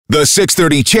The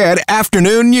 6:30 CHED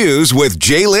Afternoon News with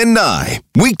Jaylen Nye.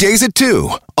 Weekdays at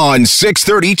 2 on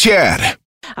 6:30 CHED.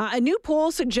 A new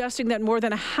poll suggesting that more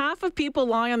than half of people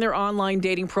lie on their online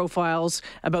dating profiles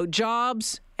about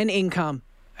jobs and income.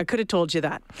 I could have told you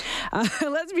that.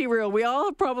 Let's be real. We all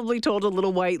have probably told a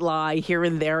little white lie here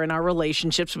and there in our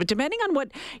relationships, but depending on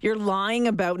what you're lying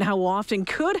about and how often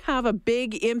could have a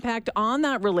big impact on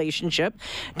that relationship.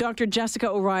 Dr. Jessica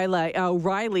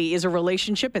O'Reilly is a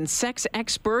relationship and sex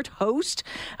expert, host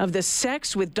of the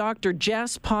Sex with Dr.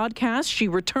 Jess podcast. She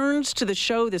returns to the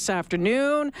show this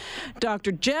afternoon.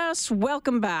 Dr. Jess,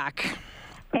 welcome back.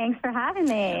 Thanks for having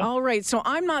me. All right. So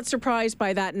I'm not surprised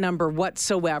by that number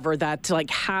whatsoever, that like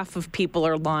half of people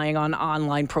are lying on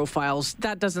online profiles.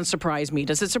 That doesn't surprise me.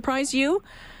 Does it surprise you?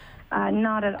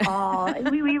 Not at all.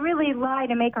 we really lie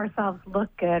to make ourselves look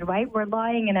good, right? We're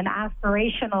lying in an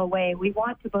aspirational way. We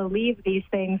want to believe these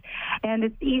things, and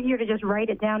it's easier to just write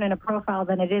it down in a profile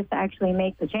than it is to actually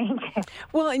make the changes.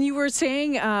 Well, and you were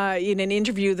saying in an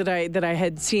interview that I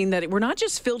had seen that we're not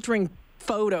just filtering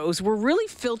photos, we're really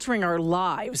filtering our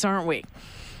lives, aren't we?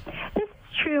 This is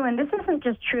true, and this isn't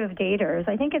just true of daters.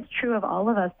 I think it's true of all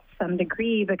of us to some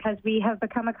degree because we have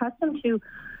become accustomed to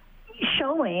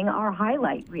showing our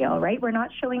highlight reel, right? We're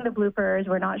not showing the bloopers,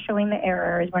 we're not showing the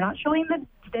errors, we're not showing the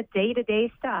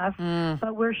day-to-day stuff,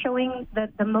 but we're showing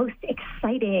the most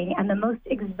exciting and the most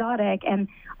exotic and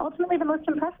ultimately the most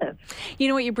impressive. You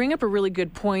know what, you bring up a really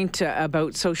good point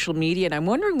about social media, and I'm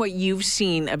wondering what you've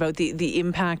seen about the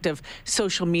impact of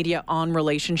social media on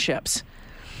relationships.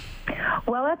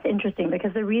 Well, that's interesting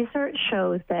because the research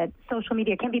shows that social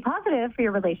media can be positive for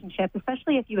your relationship,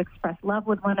 especially if you express love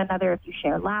with one another, if you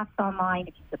share laughs online,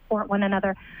 if you support one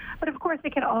another. But of course,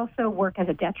 it can also work as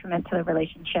a detriment to the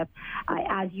relationship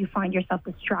as you find yourself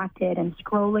distracted and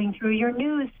scrolling through your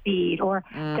news feed or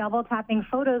double tapping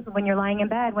photos when you're lying in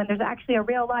bed when there's actually a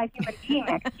real live human being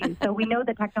next to you. So we know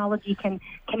that technology can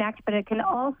connect, but it can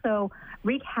also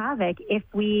wreak havoc if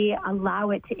we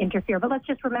allow it to interfere. But let's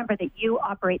just remember that you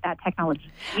operate that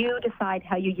technology. You decide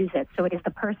how you use it. So it is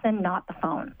the person, not the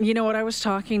phone. You know what? I was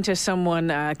talking to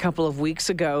someone a couple of weeks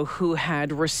ago who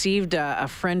had received a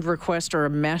friend request or a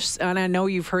mess. And I know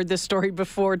you've heard this story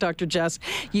before, Dr. Jess,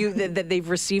 that they've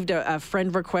received a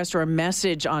friend request or a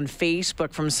message on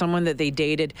Facebook from someone that they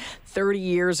dated 30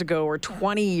 years ago or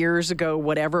 20 years ago,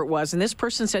 whatever it was. And this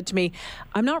person said to me,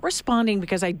 I'm not responding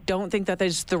because I don't think that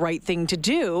is the right thing to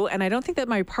do. And I don't think that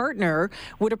my partner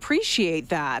would appreciate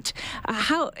that.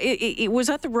 Was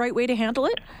that the right way to handle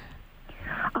it?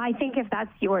 I think if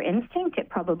that's your instinct, it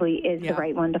probably is the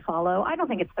right one to follow. I don't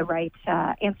think it's the right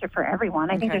answer for everyone.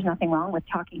 I think there's nothing wrong with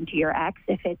talking to your ex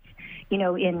if it's,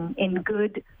 in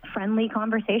good, friendly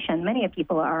conversation. Many of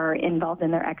people are involved in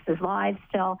their ex's lives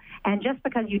still. And just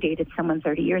because you dated someone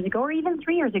 30 years ago or even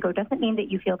 3 years ago doesn't mean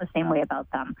that you feel the same way about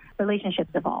them. Relationships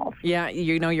evolve. Yeah,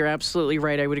 you're absolutely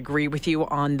right. I would agree with you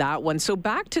on that one. So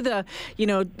back to the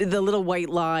little white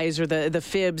lies or the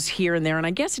fibs here and there. And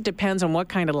I guess it depends on what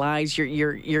kind of lies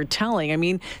you're telling. I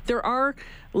mean, there are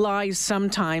lies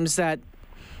sometimes that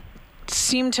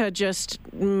seem to just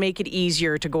make it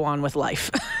easier to go on with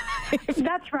life.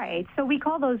 That's right. So we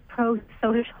call those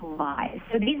pro-social lies.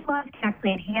 So these lies can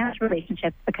actually enhance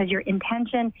relationships because your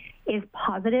intention is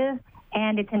positive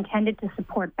and it's intended to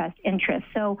support best interests.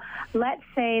 So let's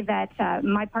say that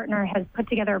my partner has put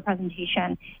together a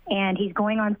presentation and he's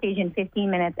going on stage in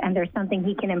 15 minutes and there's something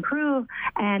he can improve,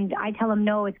 and I tell him,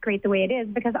 no, it's great the way it is,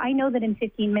 because I know that in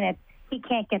 15 minutes he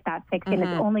can't get that fixed and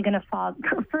it's only going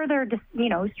to further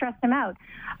stress him out.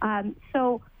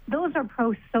 So those are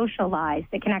pro-social lies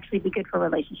that can actually be good for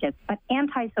relationships. But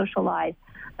anti-social lies,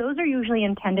 those are usually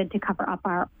intended to cover up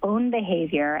our own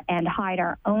behavior and hide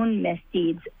our own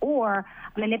misdeeds or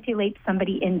manipulate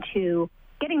somebody into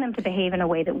getting them to behave in a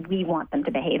way that we want them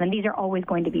to behave. And these are always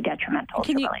going to be detrimental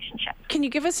to relationships. Can you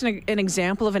give us an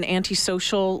example of an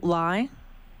antisocial lie?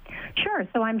 Sure.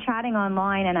 So I'm chatting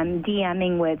online and I'm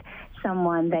DMing with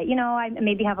someone that, I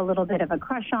maybe have a little bit of a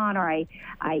crush on, or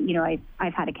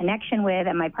I've had a connection with,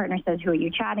 and my partner says, who are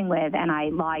you chatting with? And I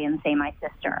lie and say my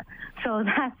sister. So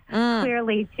that's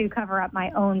clearly to cover up my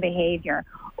own behavior.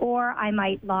 Or I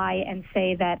might lie and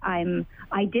say that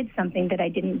I did something that I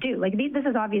didn't do. Like this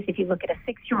is obvious if you look at a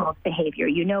 6-year-old's behavior.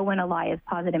 You know when a lie is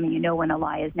positive and you know when a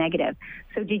lie is negative.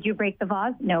 So did you break the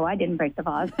vase? No, I didn't break the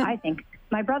vase. I think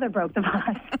my brother broke the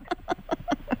vase.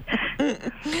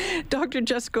 Dr.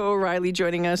 Jessica O'Reilly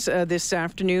joining us this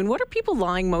afternoon. What are people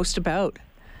lying most about?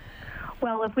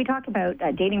 Well, if we talk about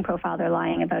a dating profile, they're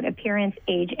lying about appearance,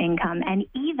 age, income, and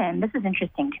even, this is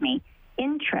interesting to me,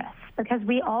 interests, because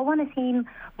we all want to seem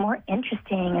more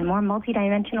interesting and more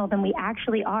multidimensional than we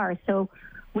actually are. So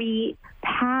we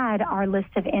pad our list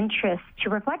of interests to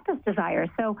reflect those desires.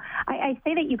 So I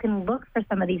say that you can look for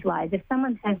some of these lies. If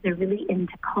someone says they're really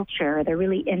into culture, they're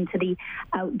really into the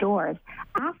outdoors,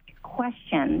 ask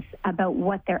questions about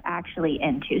what they're actually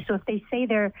into. So if they say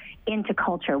they're into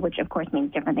culture, which of course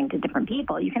means different things to different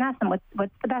people, you can ask them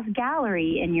what's the best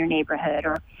gallery in your neighborhood,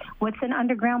 or what's an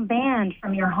underground band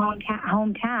from your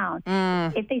hometown.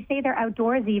 If they say they're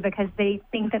outdoorsy because they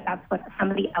think that that's what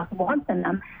somebody else wants in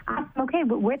them, ask them, okay,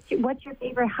 what's your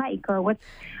favorite hike, or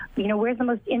where's the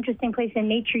most interesting place in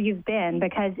nature you've been?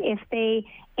 Because if they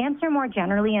answer more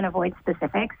generally and avoid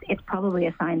specifics, it's probably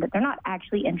a sign that they're not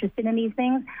actually interested in these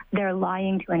things. They're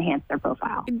lying to enhance their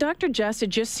profile. Dr. Jess, it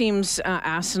just seems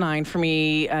asinine for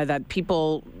me that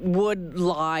people would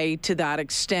lie to that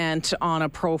extent on a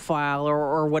profile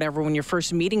or whatever when you're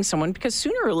first meeting someone, because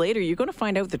sooner or later you're going to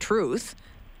find out the truth.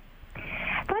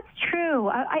 That's true.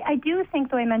 I do think,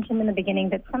 though I mentioned in the beginning,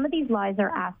 that some of these lies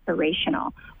are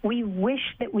aspirational. We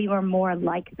wish that we were more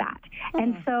like that.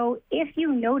 And so if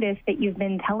you notice that you've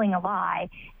been telling a lie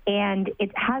and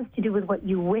it has to do with what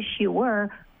you wish you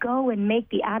were, go and make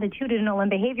the attitudinal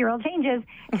and behavioral changes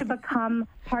to become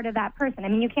part of that person. I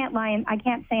mean, you can't lie, and I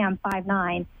can't say I'm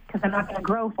 5'9", because I'm not going to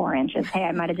grow 4 inches. Hey,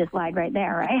 I might have just lied right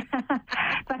there, right?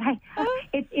 But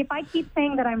if I keep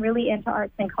saying that I'm really into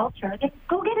arts and culture, then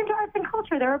go get into arts and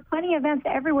culture. There are plenty of events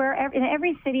everywhere, in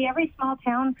every city, every small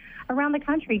town around the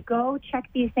country. Go check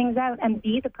these things out and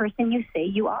be the person you say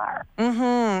you are.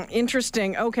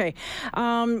 Interesting. Okay.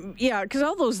 Yeah, because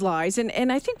all those lies,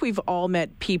 and I think we've all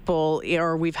met people,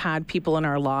 or we've had people in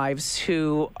our lives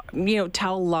who,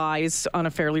 tell lies on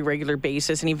a fairly regular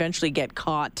basis and eventually get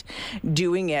caught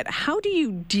doing it. How do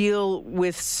you deal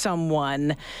with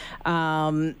someone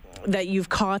that you've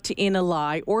caught in a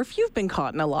lie, or if you've been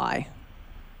caught in a lie?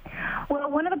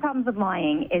 Well, one of the problems with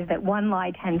lying is that one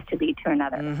lie tends to lead to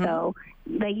another. So,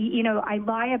 I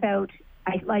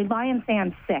lie and say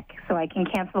I'm sick so I can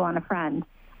cancel on a friend.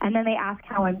 And then they ask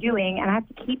how I'm doing, and I have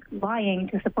to keep lying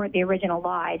to support the original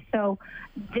lie. So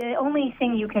the only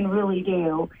thing you can really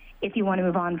do if you want to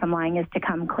move on from lying is to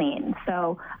come clean.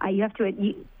 So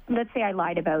let's say I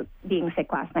lied about being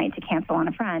sick last night to cancel on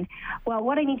a friend. Well,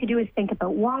 what I need to do is think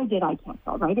about, why did I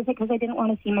cancel, right? Is it because I didn't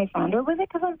want to see my friend, or was it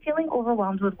because I'm feeling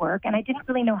overwhelmed with work and I didn't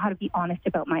really know how to be honest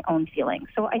about my own feelings?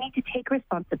 So I need to take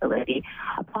responsibility,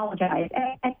 apologize,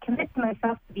 and commit to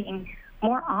myself to being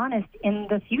more honest in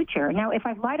the future. Now, if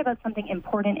I've lied about something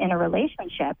important in a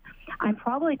relationship, I'm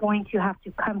probably going to have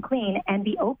to come clean and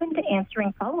be open to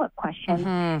answering follow-up questions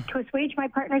to assuage my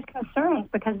partner's concerns,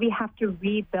 because we have to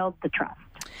rebuild the trust.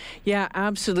 Yeah,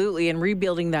 absolutely. And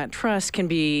rebuilding that trust can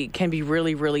be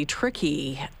really, really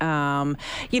tricky. I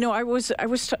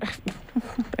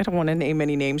don't want to name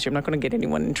any names here. I'm not going to get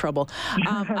anyone in trouble.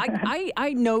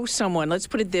 I know someone, let's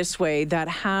put it this way, that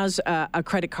has a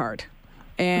credit card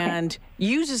and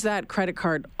uses that credit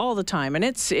card all the time, and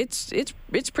it's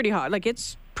pretty hot. Like,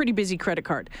 it's pretty busy credit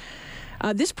card.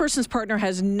 This person's partner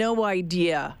has no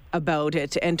idea about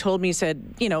it and told me,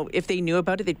 said, if they knew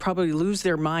about it, they'd probably lose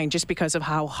their mind just because of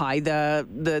how high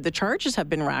the charges have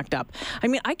been racked up. I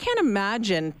mean, I can't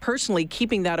imagine personally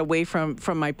keeping that away from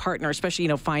my partner, especially,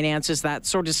 finances, that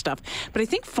sort of stuff. But I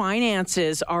think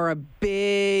finances are a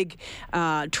big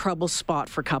trouble spot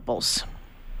for couples.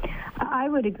 I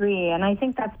would agree, and I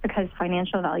think that's because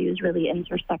financial values really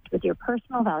intersect with your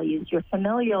personal values, your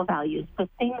familial values, the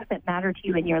things that matter to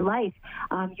you in your life,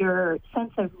 your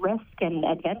sense of risk and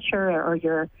adventure,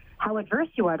 or how adverse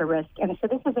you are to risk. And so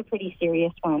this is a pretty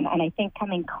serious one, and I think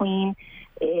coming clean,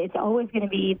 it's always going to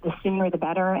be the sooner the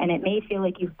better, and it may feel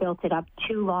like you've built it up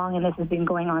too long and this has been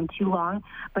going on too long,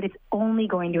 but it's only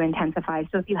going to intensify.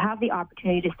 So if you have the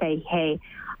opportunity to say, hey,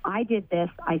 I did this,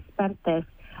 I spent this,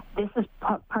 this is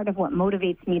part of what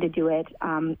motivates me to do it.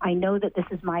 I know that this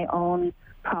is my own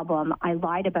problem. I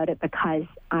lied about it because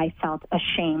I felt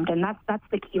ashamed. And that's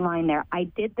the key line there. I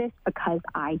did this because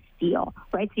I feel,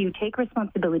 right? So you take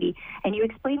responsibility and you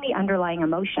explain the underlying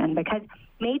emotion, because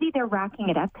maybe they're racking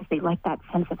it up because they like that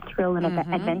sense of thrill and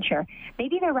adventure.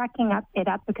 Maybe they're racking it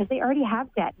up because they already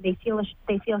have debt. They feel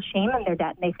shame in their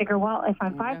debt, and they figure, well, if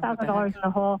I'm $5,000 in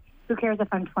the hole, who cares if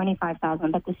I'm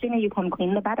 $25,000? But the sooner you come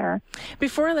clean, the better.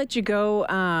 Before I let you go,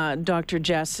 Dr.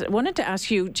 Jess, I wanted to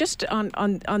ask you just on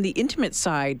the intimate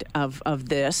side of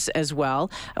this as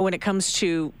well, when it comes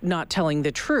to not telling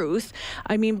the truth.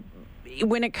 I mean,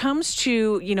 when it comes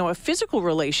to, a physical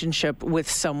relationship with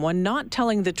someone, not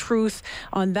telling the truth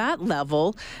on that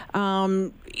level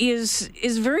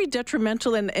is very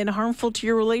detrimental and harmful to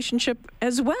your relationship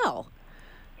as well.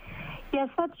 Yes,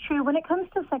 that's true. When it comes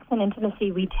to sex and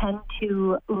intimacy, we tend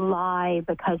to lie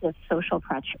because of social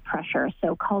pressure.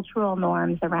 So cultural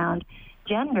norms around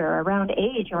gender, around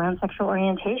age, around sexual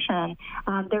orientation.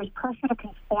 There's pressure to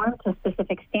conform to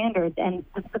specific standards. And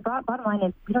the bottom line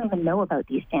is we don't even know about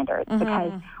these standards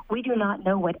because we do not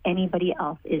know what anybody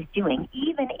else is doing.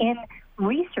 Even in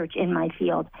research in my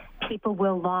field, people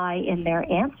will lie in their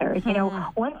answers. You know,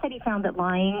 one study found that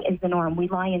lying is the norm. We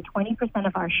lie in 20%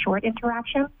 of our short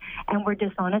interactions, and we're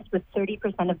dishonest with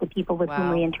 30% of the people with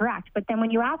whom we interact. But then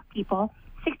when you ask people,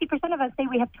 60% of us say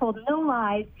we have told no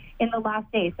lies in the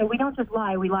last day. So we don't just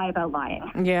lie, we lie about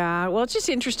lying. Yeah, well, it's just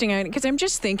interesting because I'm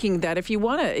just thinking that if you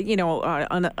want to, you know,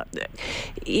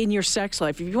 in your sex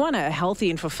life, if you want a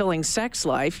healthy and fulfilling sex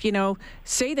life, you know,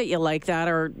 say that you like that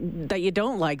or that you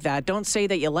don't like that. Don't say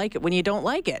that you like it when you don't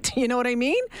like it. You know what I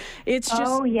mean? It's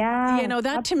just, you know,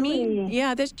 that absolutely. To me,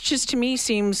 that just to me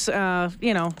seems,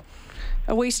 you know,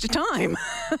 a waste of time.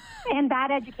 And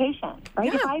bad education,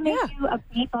 right? Yeah, if I make you a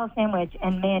meatball sandwich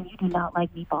and, man, you do not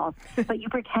like meatballs, but you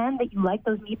pretend that you like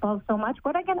those meatballs so much,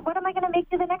 what am I going to make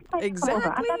you the next time you come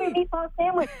over? Another meatball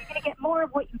sandwich. You're going to get more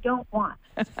of what you don't want.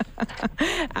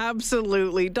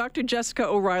 Absolutely. Dr. Jessica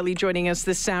O'Reilly joining us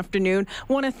this afternoon.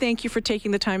 Want to thank you for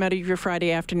taking the time out of your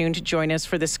Friday afternoon to join us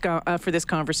for this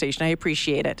conversation. I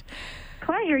appreciate it.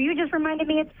 Pleasure. You just reminded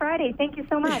me it's Friday. Thank you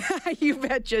so much. You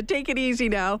betcha. Take it easy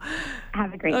now.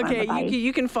 Have a great one. Okay,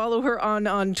 you can follow her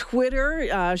on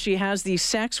Twitter. She has the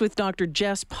Sex with Dr.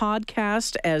 Jess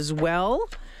podcast as well.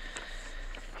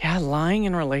 Yeah, lying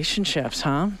in relationships,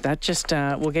 huh? That just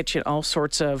will get you in all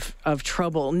sorts of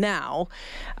trouble. Now,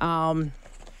 and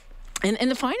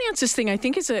the finances thing, I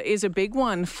think, is a big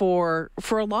one for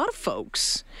a lot of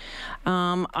folks.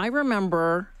 I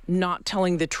remember not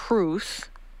telling the truth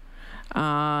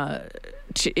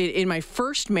in my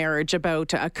first marriage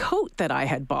about a coat that I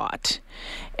had bought.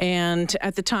 And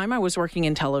at the time I was working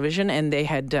in television and they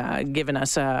had given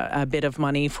us a bit of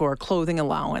money for clothing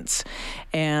allowance.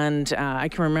 And I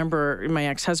can remember my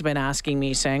ex-husband asking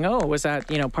me, saying, "Oh, was that,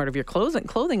 you know, part of your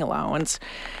clothing allowance?"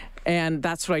 And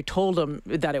that's what I told him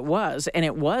that it was, and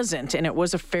it wasn't. And it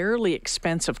was a fairly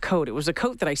expensive coat. It was a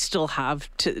coat that I still have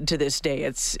to this day.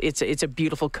 It's a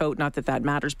beautiful coat. Not that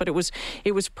matters, but it was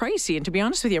pricey. And to be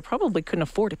honest with you, I probably couldn't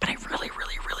afford it. But I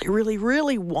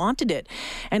really wanted it,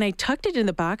 and I tucked it in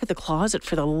the back of the closet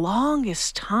for the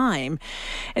longest time.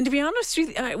 And to be honest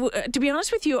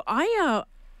with you,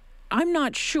 I'm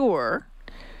not sure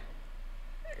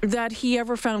that he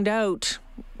ever found out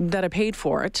that I paid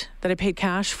for it, that I paid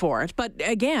cash for it. But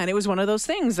again, it was one of those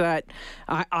things that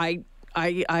I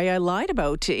lied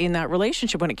about in that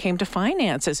relationship when it came to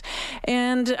finances.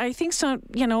 And I think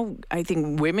I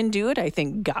think women do it. I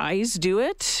think guys do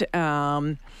it.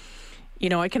 You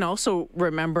know, I can also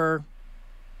remember,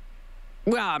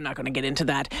 well, I'm not going to get into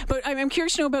that, but I'm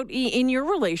curious to know about in your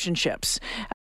relationships.